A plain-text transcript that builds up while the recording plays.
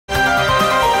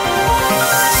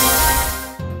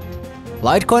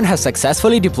Litecoin has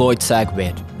successfully deployed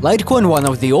SegWit. Litecoin, one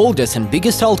of the oldest and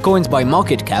biggest altcoins by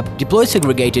market cap, deployed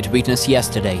Segregated Witness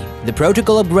yesterday. The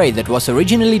protocol upgrade that was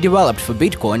originally developed for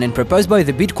Bitcoin and proposed by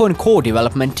the Bitcoin core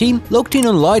development team locked in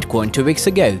on Litecoin 2 weeks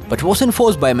ago, but was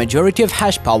enforced by a majority of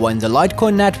hash power in the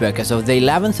Litecoin network as of the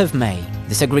 11th of May.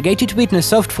 The Segregated Witness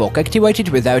soft fork activated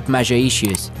without major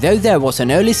issues, though there was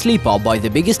an early sleep-out by the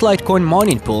biggest Litecoin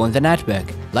mining pool in the network.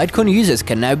 Litecoin users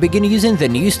can now begin using the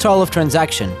new style of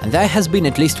transaction, and there has been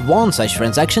at least one such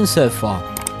transaction so far.